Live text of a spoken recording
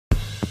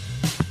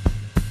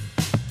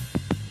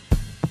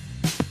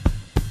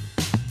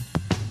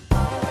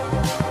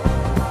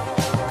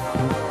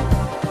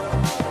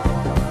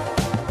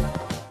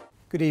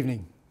Good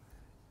evening.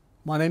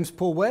 My name's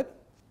Paul Webb,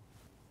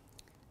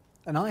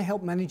 and I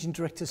help managing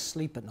directors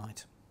sleep at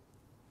night.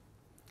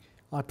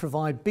 I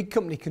provide big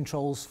company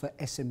controls for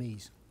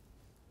SMEs.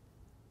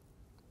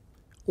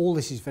 All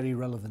this is very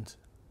relevant.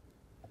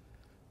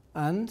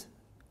 And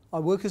I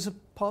work as a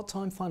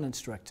part-time finance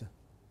director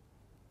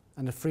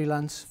and a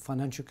freelance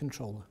financial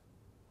controller.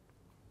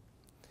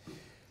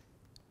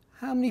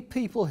 How many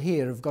people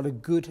here have got a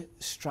good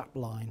strap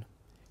line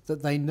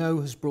that they know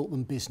has brought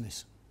them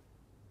business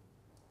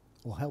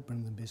or helped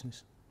bring them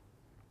business?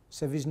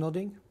 Sevi's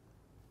nodding.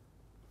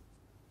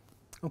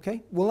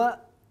 Okay, well,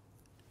 that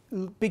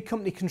big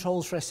company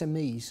controls for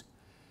SMEs,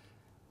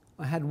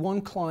 I had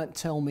one client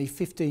tell me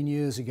 15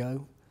 years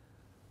ago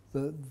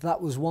that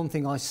that was one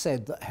thing I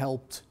said that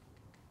helped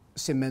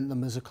cement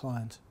them as a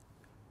client.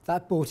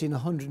 That brought in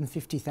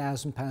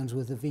 £150,000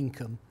 worth of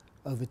income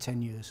over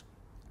 10 years,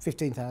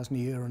 15,000 a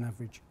year on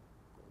average.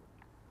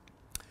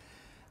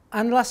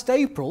 And last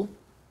April,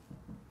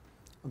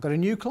 I got a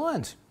new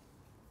client.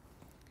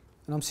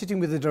 And I'm sitting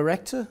with the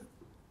director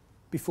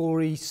before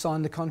he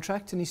signed the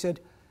contract, and he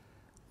said,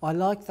 "I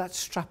like that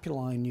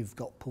strapline you've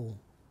got, Paul.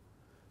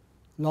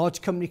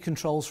 Large company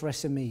controls for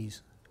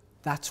SMEs.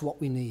 That's what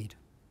we need."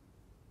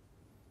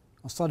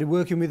 I started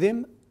working with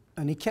him,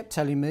 and he kept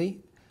telling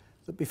me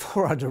that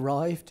before I'd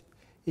arrived,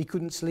 he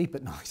couldn't sleep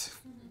at night.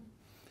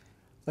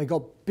 They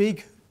got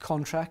big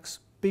contracts,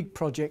 big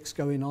projects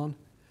going on,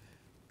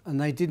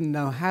 and they didn't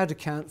know how to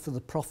count for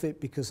the profit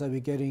because they were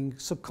getting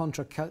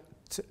subcontractor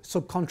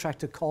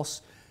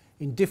costs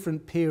in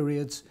different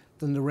periods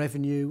than the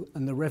revenue,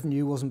 and the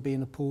revenue wasn't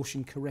being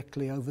apportioned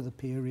correctly over the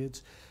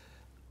periods,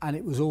 and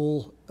it was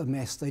all a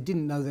mess. They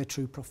didn't know their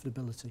true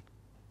profitability.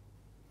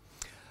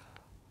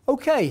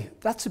 Okay,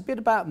 that's a bit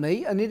about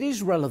me, and it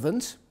is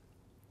relevant.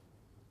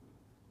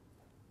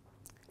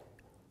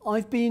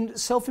 I've been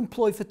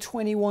self-employed for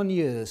 21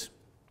 years.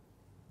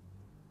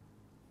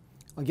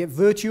 I get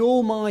virtually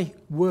all my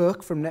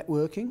work from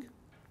networking.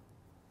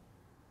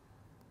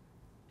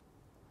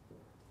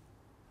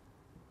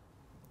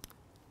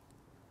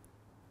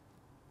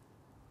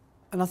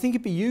 And I think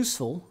it'd be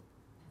useful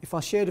if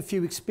I shared a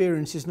few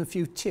experiences and a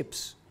few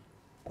tips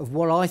of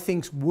what I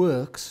think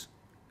works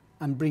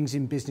and brings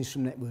in business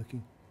from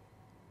networking.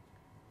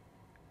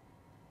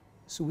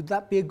 So would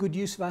that be a good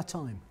use of our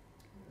time?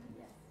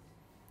 Yes.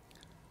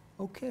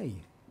 Okay.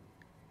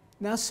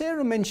 Now,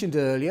 Sarah mentioned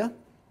earlier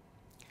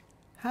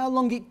how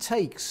long it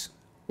takes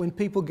when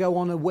people go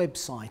on a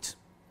website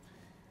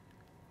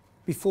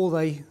before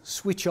they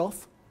switch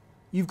off.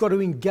 You've got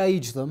to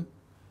engage them.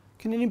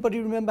 Can anybody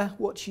remember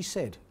what she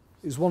said?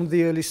 It was one of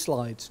the early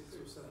slides. 6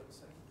 or 7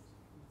 seconds.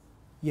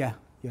 Yeah.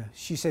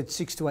 She said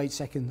 6 to 8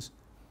 seconds.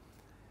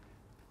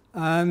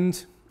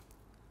 And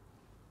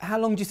how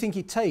long do you think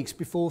it takes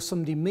before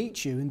somebody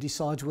meets you and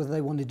decides whether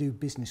they want to do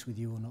business with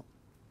you or not?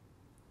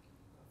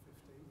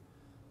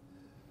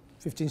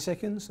 15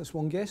 seconds, that's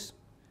one guess.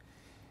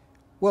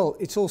 Well,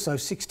 it's also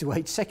 6 to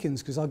 8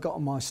 seconds because I got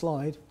on my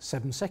slide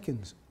 7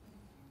 seconds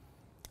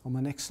on my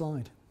next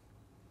slide.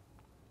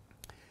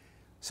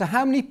 So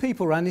how many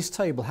people around this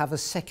table have a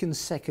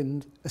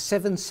 7-second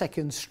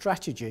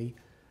strategy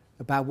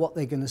about what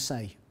they're going to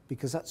say?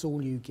 Because that's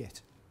all you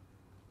get.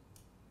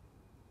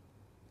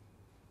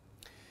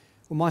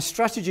 Well, my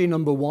strategy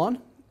number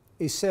one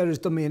is Sarah's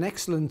done me an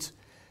excellent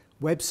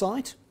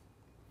website,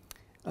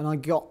 and I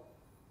got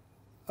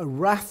a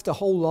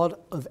whole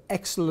lot of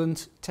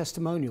excellent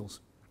testimonials.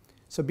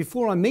 So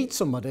before I meet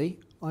somebody,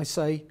 I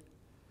say,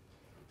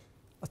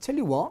 "I'll tell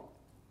you what,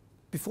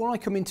 before I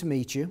come in to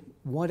meet you,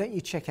 why don't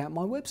you check out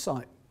my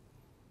website?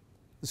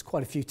 There's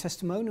quite a few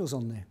testimonials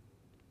on there."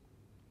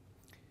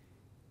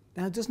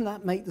 Now, doesn't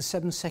that make the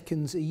 7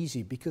 seconds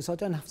easy? Because I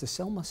don't have to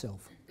sell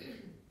myself.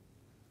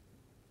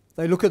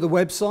 They look at the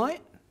website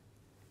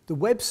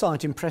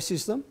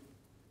impresses them,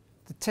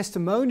 the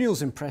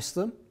testimonials impress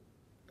them,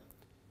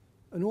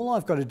 and all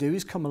I've got to do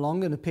is come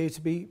along and appear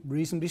to be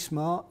reasonably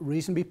smart,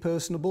 reasonably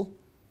personable,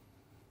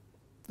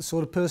 the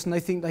sort of person they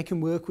think they can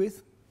work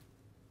with.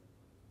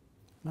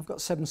 And I've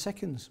got 7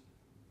 seconds.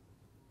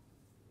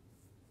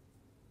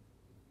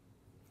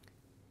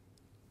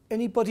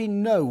 Anybody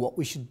know what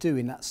we should do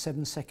in that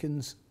 7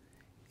 seconds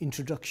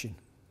introduction?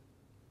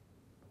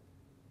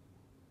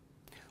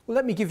 Well,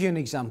 let me give you an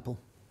example.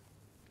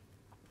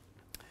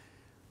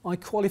 I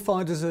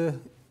qualified as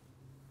an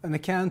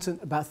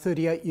accountant about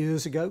 38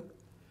 years ago.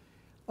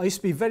 I used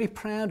to be very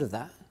proud of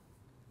that.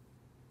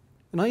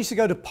 And I used to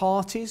go to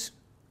parties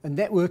and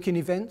networking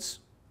events,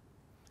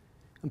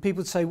 and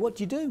people would say, "What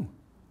do you do?"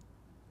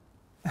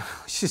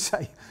 I should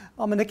say,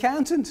 "I'm an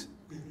accountant."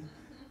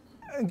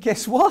 And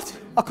guess what?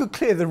 I could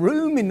clear the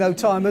room in no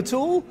time at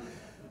all.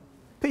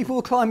 People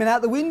were climbing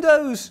out the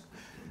windows.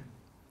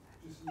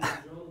 Just you and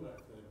John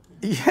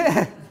left then.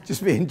 Yeah,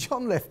 just me and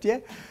John left, yeah.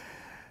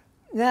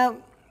 Now,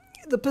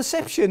 the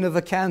perception of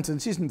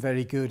accountants isn't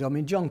very good. I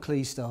mean, John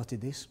Cleese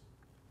started this.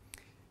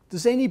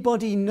 Does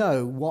anybody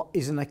know what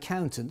is an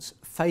accountant's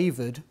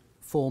favoured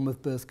form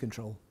of birth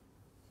control?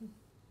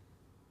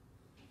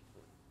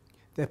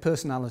 Their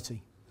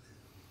personality.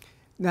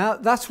 Now,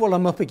 that's what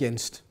I'm up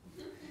against.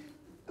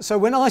 So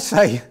when I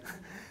say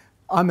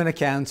I'm an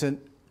accountant,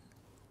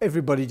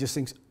 everybody just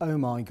thinks, oh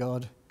my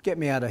God, get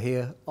me out of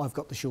here, I've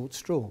got the short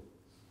straw.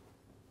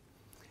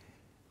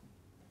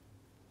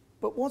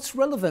 But what's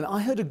relevant,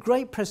 I heard a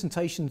great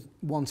presentation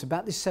once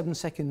about this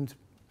 7-second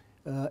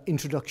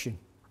introduction,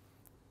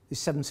 this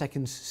 7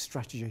 seconds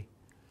strategy.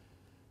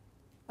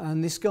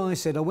 And this guy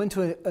said, I went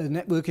to a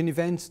networking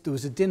event, there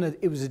was a dinner,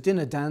 it was a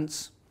dinner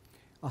dance.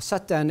 I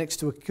sat down next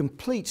to a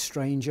complete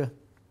stranger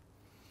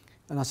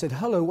and I said,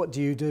 hello, what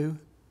do you do?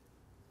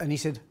 And he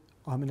said,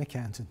 I'm an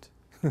accountant.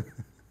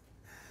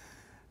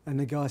 And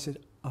the guy said,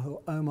 oh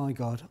my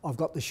God, I've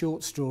got the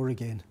short straw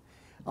again.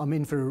 I'm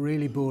in for a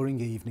really boring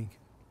evening.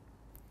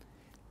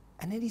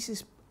 And then he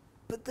says,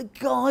 but the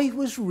guy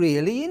was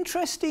really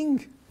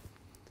interesting.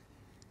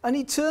 And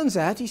it turns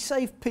out he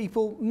saved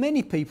people,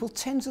 many people,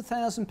 tens of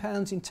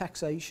 £1,000s in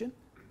taxation.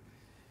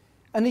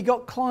 And he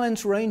got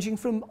clients ranging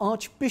from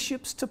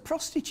archbishops to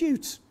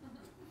prostitutes.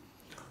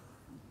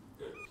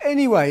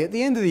 Anyway, at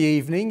the end of the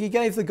evening, he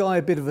gave the guy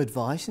a bit of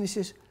advice and he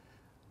says,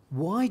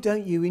 why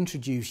don't you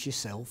introduce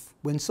yourself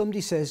when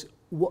somebody says,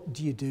 what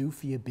do you do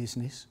for your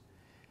business?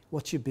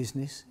 What's your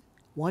business?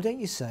 Why don't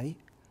you say,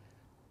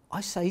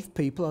 I save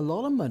people a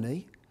lot of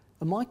money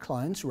and my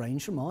clients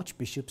range from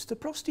archbishops to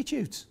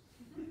prostitutes.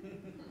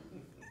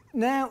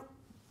 Now,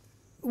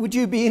 would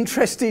you be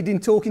interested in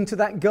talking to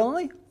that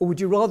guy? Or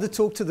would you rather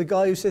talk to the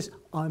guy who says,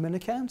 I'm an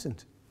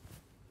accountant?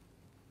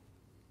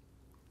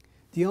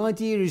 The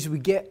idea is we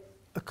get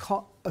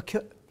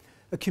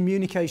a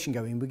communication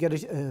going, we get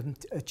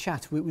a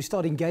chat, we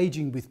start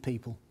engaging with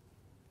people.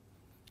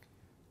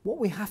 What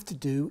we have to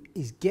do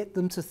is get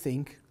them to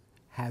think,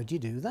 how do you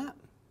do that?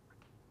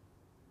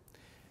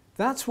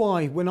 That's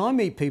why when I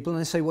meet people and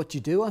they say, what do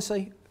you do? I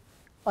say,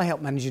 I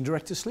help managing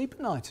directors sleep at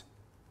night.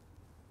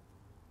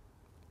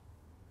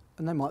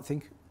 And they might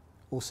think,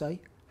 or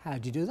say, how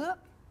do you do that?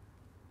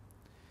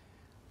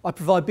 I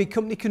provide big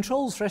company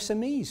controls for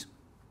SMEs.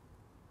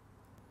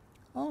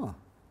 Ah.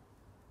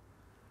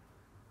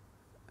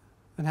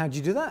 And how do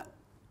you do that?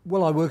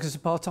 Well, I work as a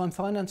part-time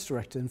finance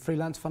director and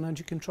freelance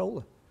financial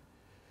controller.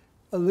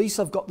 At least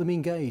I've got them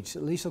engaged.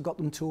 At least I've got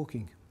them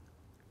talking.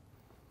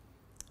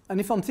 And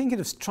if I'm thinking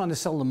of trying to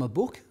sell them a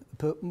book,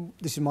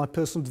 this is my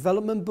personal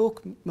development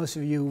book, most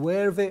of you are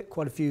aware of it,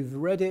 quite a few have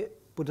read it,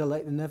 better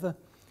late than never.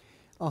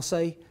 I'll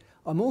say,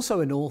 I'm also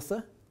an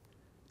author.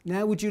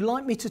 Now, would you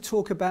like me to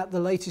talk about the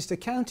latest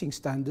accounting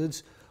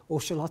standards,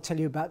 or shall I tell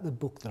you about the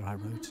book that I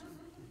wrote?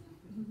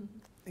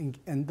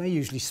 And they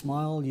usually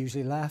smile,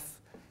 usually laugh,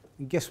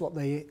 and guess what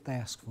they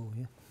ask for,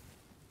 yeah?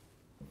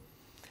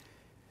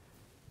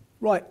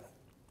 Right.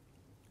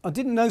 I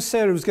didn't know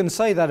Sarah was going to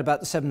say that about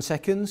the 7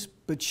 seconds,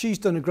 but she's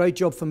done a great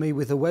job for me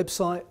with her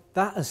website.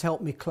 That has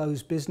helped me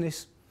close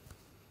business.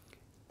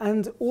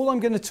 And all I'm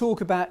going to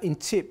talk about in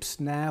tips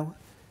now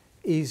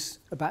is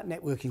about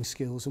networking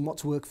skills and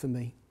what's worked for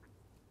me.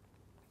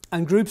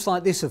 And groups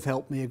like this have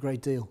helped me a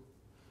great deal.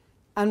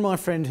 And my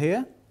friend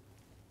here,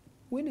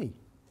 Winnie.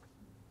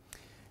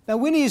 Now,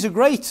 Winnie is a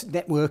great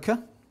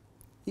networker.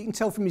 You can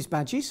tell from his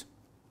badges.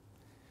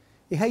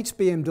 He hates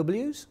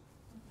BMWs.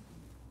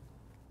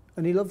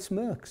 And he loves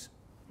Mercs.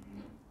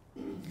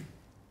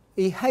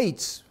 He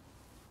hates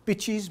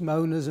bitches,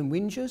 moaners and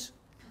whingers.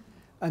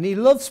 And he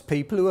loves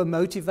people who are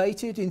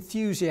motivated,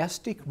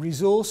 enthusiastic,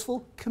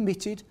 resourceful,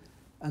 committed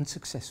and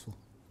successful.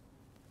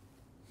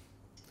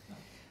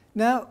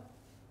 Now,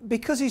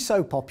 because he's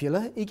so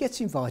popular, he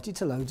gets invited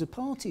to loads of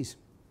parties.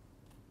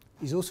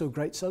 He's also a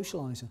great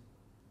socialiser.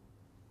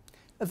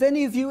 Have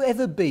any of you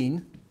ever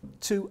been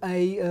to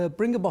a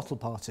bring a bottle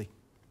party?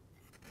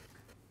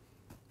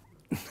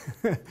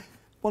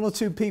 One or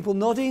two people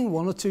nodding,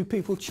 one or two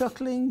people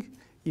chuckling.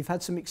 You've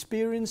had some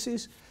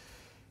experiences.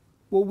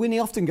 Well, Winnie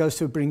often goes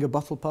to a bring a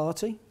bottle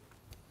party.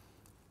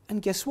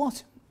 And guess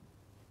what?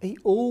 He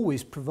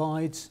always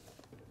provides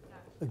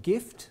a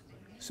gift,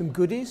 some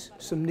goodies,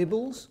 some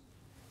nibbles,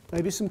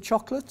 maybe some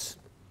chocolates.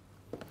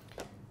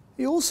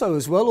 He also,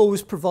 as well,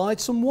 always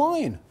provides some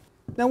wine.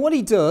 Now, what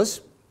he does,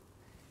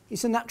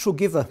 he's a natural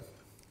giver.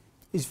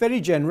 He's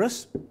very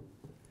generous.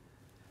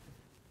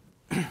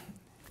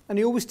 And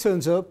he always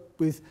turns up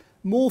with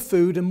more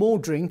food and more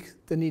drink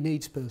than he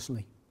needs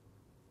personally.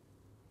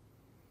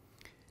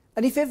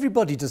 And if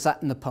everybody does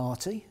that in the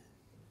party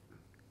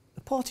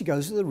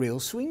goes with a real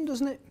swing,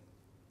 doesn't it?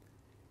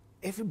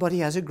 Everybody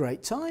has a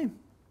great time.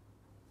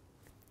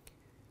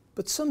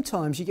 But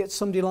sometimes you get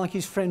somebody like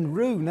his friend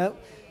Roo. Now,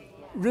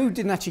 Roo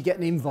didn't actually get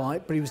an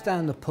invite, but he was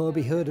down the pub,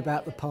 he heard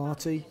about the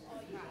party,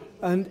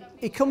 and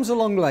he comes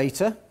along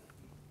later,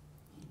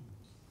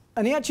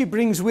 and he actually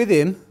brings with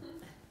him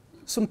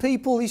some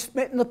people he's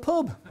met in the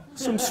pub.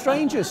 Some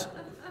strangers.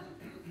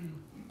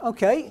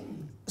 Okay,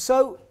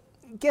 so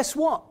guess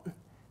what?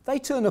 They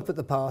turn up at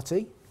the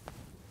party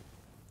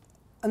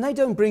and they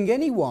don't bring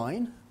any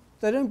wine,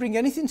 they don't bring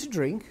anything to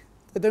drink,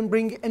 they don't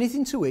bring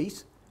anything to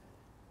eat,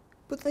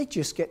 but they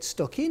just get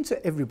stuck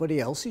into everybody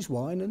else's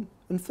wine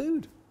and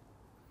food.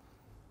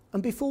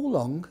 And before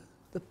long,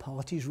 the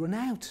party's run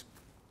out.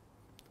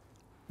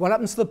 What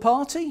happens to the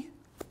party?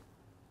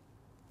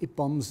 it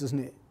bombs, doesn't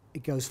it?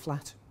 It goes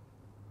flat.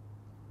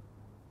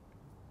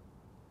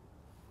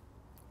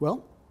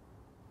 Well,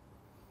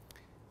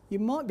 you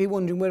might be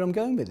wondering where I'm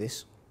going with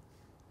this.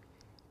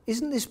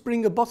 Isn't this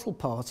bring a bottle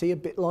party a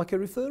bit like a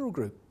referral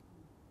group?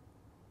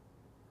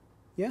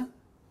 Yeah?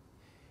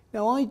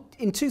 Now,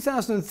 in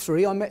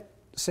 2003, I met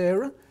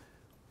Sarah.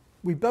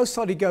 We both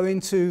started going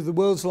to the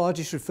world's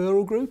largest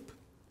referral group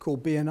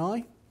called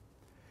BNI.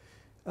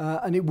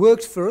 And it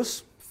worked for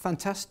us,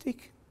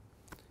 fantastic.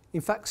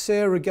 In fact,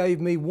 Sarah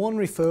gave me one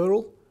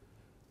referral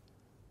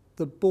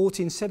that brought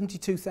in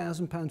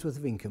 £72,000 worth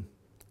of income.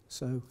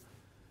 So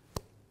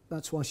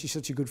that's why she's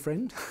such a good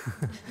friend.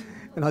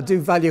 And I do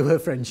value her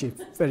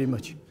friendship very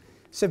much.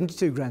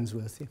 72 grand's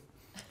worth, yeah,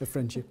 of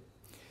friendship.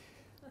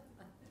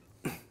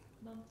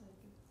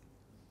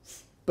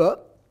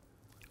 But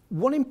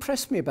what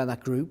impressed me about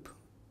that group,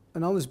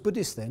 and I was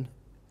Buddhist then,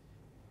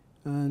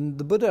 and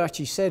the Buddha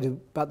actually said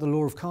about the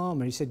law of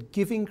karma, he said,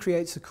 giving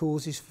creates the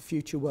causes for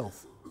future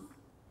wealth.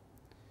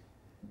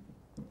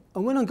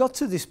 And when I got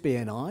to this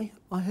BNI,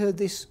 I heard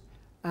this,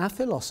 our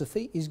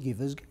philosophy is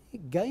givers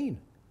gain.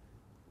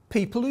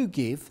 People who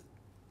give,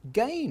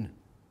 gain.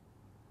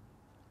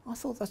 I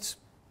thought that's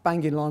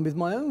bang in line with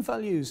my own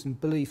values and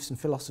beliefs and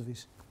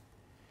philosophies.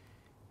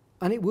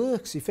 And it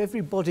works. If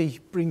everybody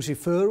brings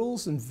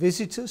referrals and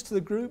visitors to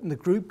the group, and the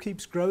group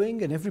keeps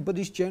growing and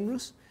everybody's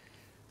generous,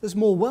 there's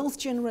more wealth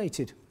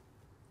generated.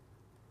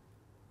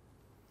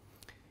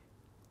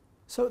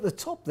 So at the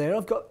top there,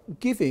 I've got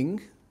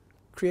giving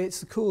creates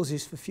the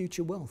causes for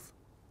future wealth.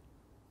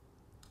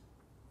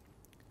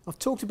 I've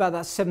talked about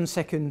that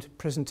 7-second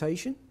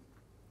presentation.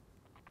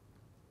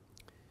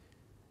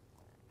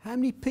 How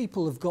many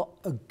people have got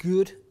a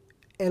good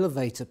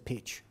elevator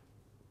pitch?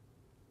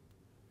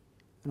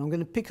 And I'm going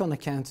to pick on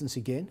accountants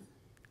again.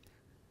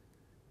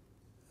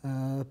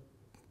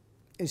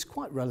 It's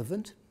quite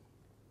relevant.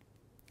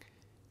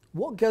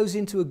 What goes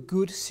into a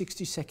good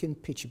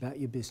 60-second pitch about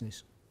your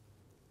business?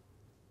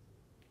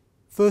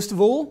 First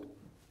of all,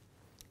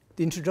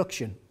 the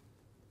introduction.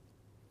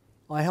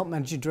 I help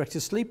managing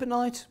directors sleep at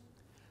night.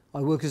 I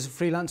work as a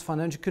freelance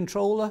financial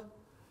controller,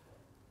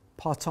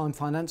 part-time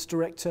finance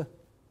director.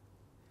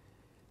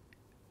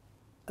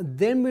 And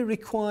then we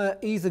require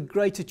either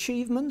great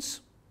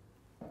achievements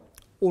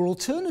or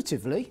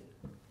alternatively,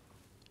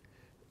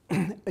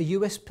 a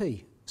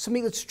USP,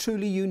 something that's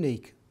truly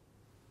unique.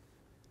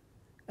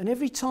 And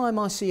every time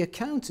I see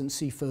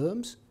accountancy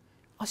firms,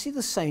 I see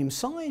the same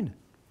sign.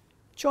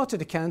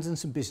 Chartered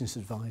accountants and business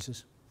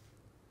advisors.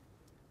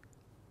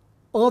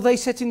 Are they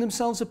setting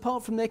themselves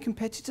apart from their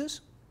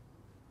competitors?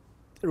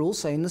 They're all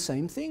saying the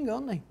same thing,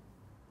 aren't they?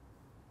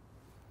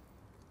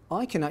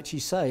 I can actually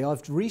say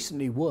I've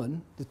recently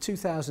won the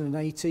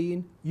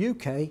 2018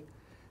 UK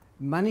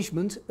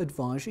Management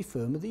Advisory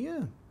Firm of the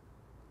Year.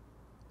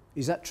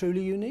 Is that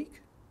truly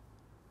unique?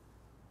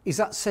 Is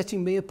that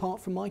setting me apart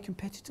from my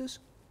competitors?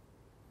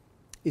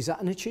 Is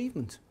that an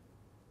achievement?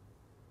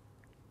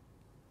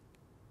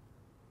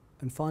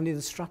 And finally, the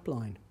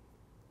strapline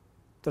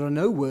that I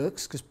know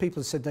works because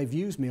people have said they've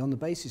used me on the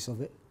basis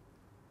of it.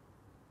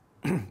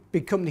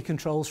 Big company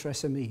controls for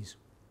SMEs.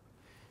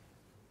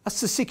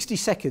 That's the 60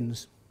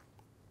 seconds.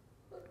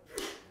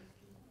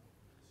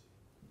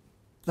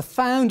 The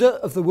founder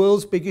of the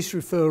world's biggest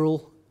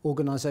referral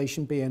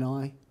organisation,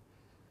 BNI,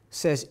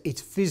 says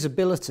it's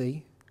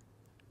visibility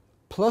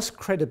plus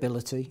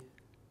credibility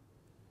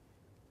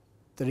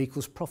that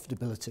equals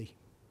profitability.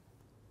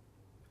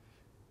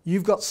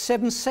 You've got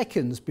 7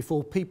 seconds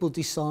before people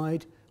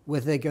decide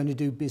whether they're going to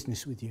do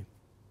business with you.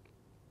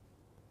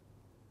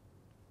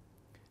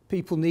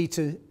 People need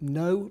to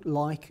know,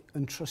 like,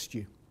 and trust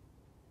you.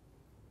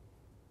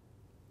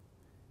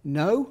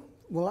 Know,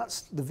 well,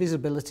 that's the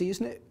visibility,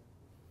 isn't it?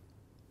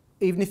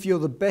 Even if you're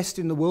the best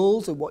in the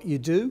world at what you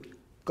do,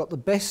 got the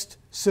best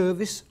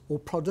service or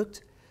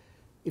product,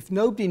 if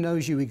nobody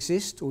knows you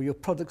exist or your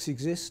products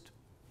exist,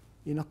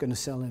 you're not going to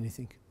sell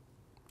anything.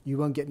 You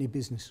won't get any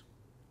business.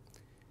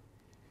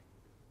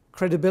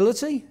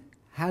 Credibility,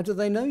 how do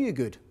they know you're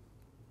good?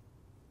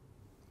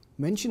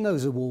 Mention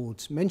those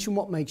awards. Mention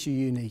what makes you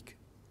unique.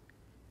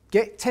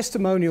 Get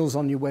testimonials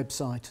on your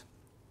website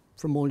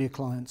from all your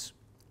clients.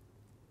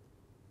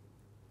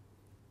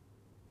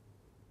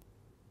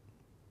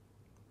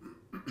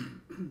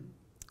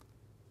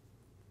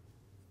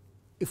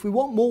 If we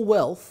want more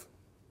wealth,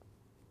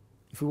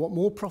 if we want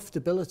more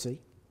profitability,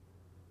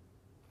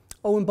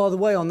 oh, and by the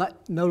way, on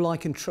that know,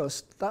 like, and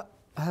trust, that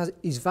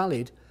is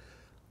valid.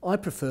 I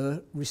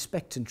prefer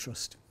respect and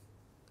trust.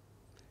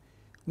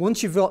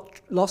 Once you've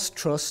lost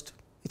trust,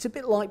 it's a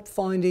bit like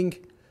finding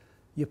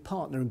your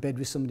partner in bed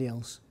with somebody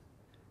else.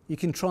 You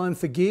can try and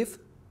forgive,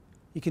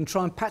 you can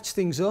try and patch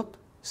things up,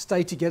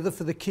 stay together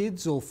for the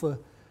kids or for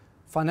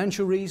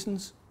financial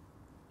reasons.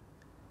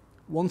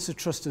 Once the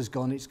trust has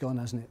gone, it's gone,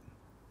 hasn't it?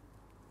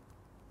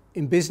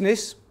 In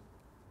business,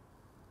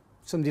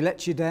 if somebody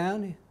lets you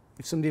down,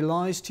 if somebody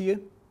lies to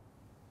you,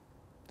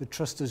 the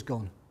trust has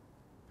gone.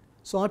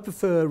 So I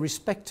prefer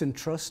respect and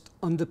trust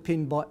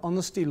underpinned by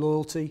honesty,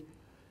 loyalty,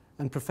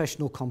 and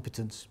professional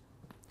competence.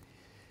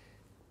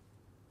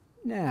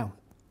 Now,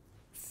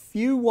 if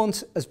you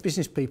want, as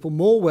business people,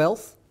 more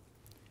wealth,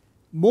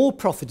 more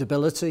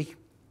profitability,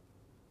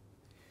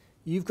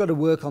 you've got to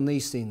work on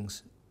these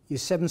things. Your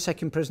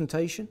 7-second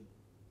presentation,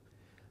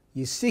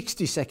 your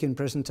 60-second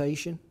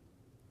presentation,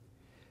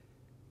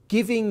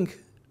 giving,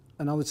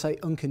 and I would say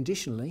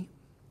unconditionally,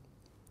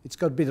 it's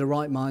got to be the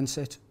right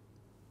mindset.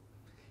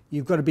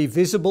 You've got to be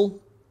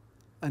visible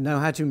and know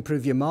how to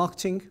improve your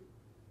marketing,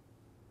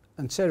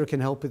 and Sarah can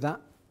help with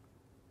that.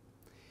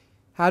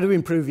 How to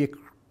improve your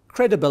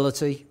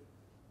credibility.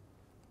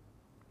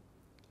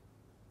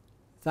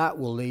 That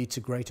will lead to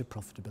greater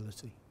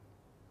profitability.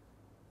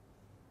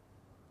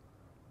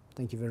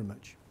 Thank you very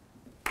much.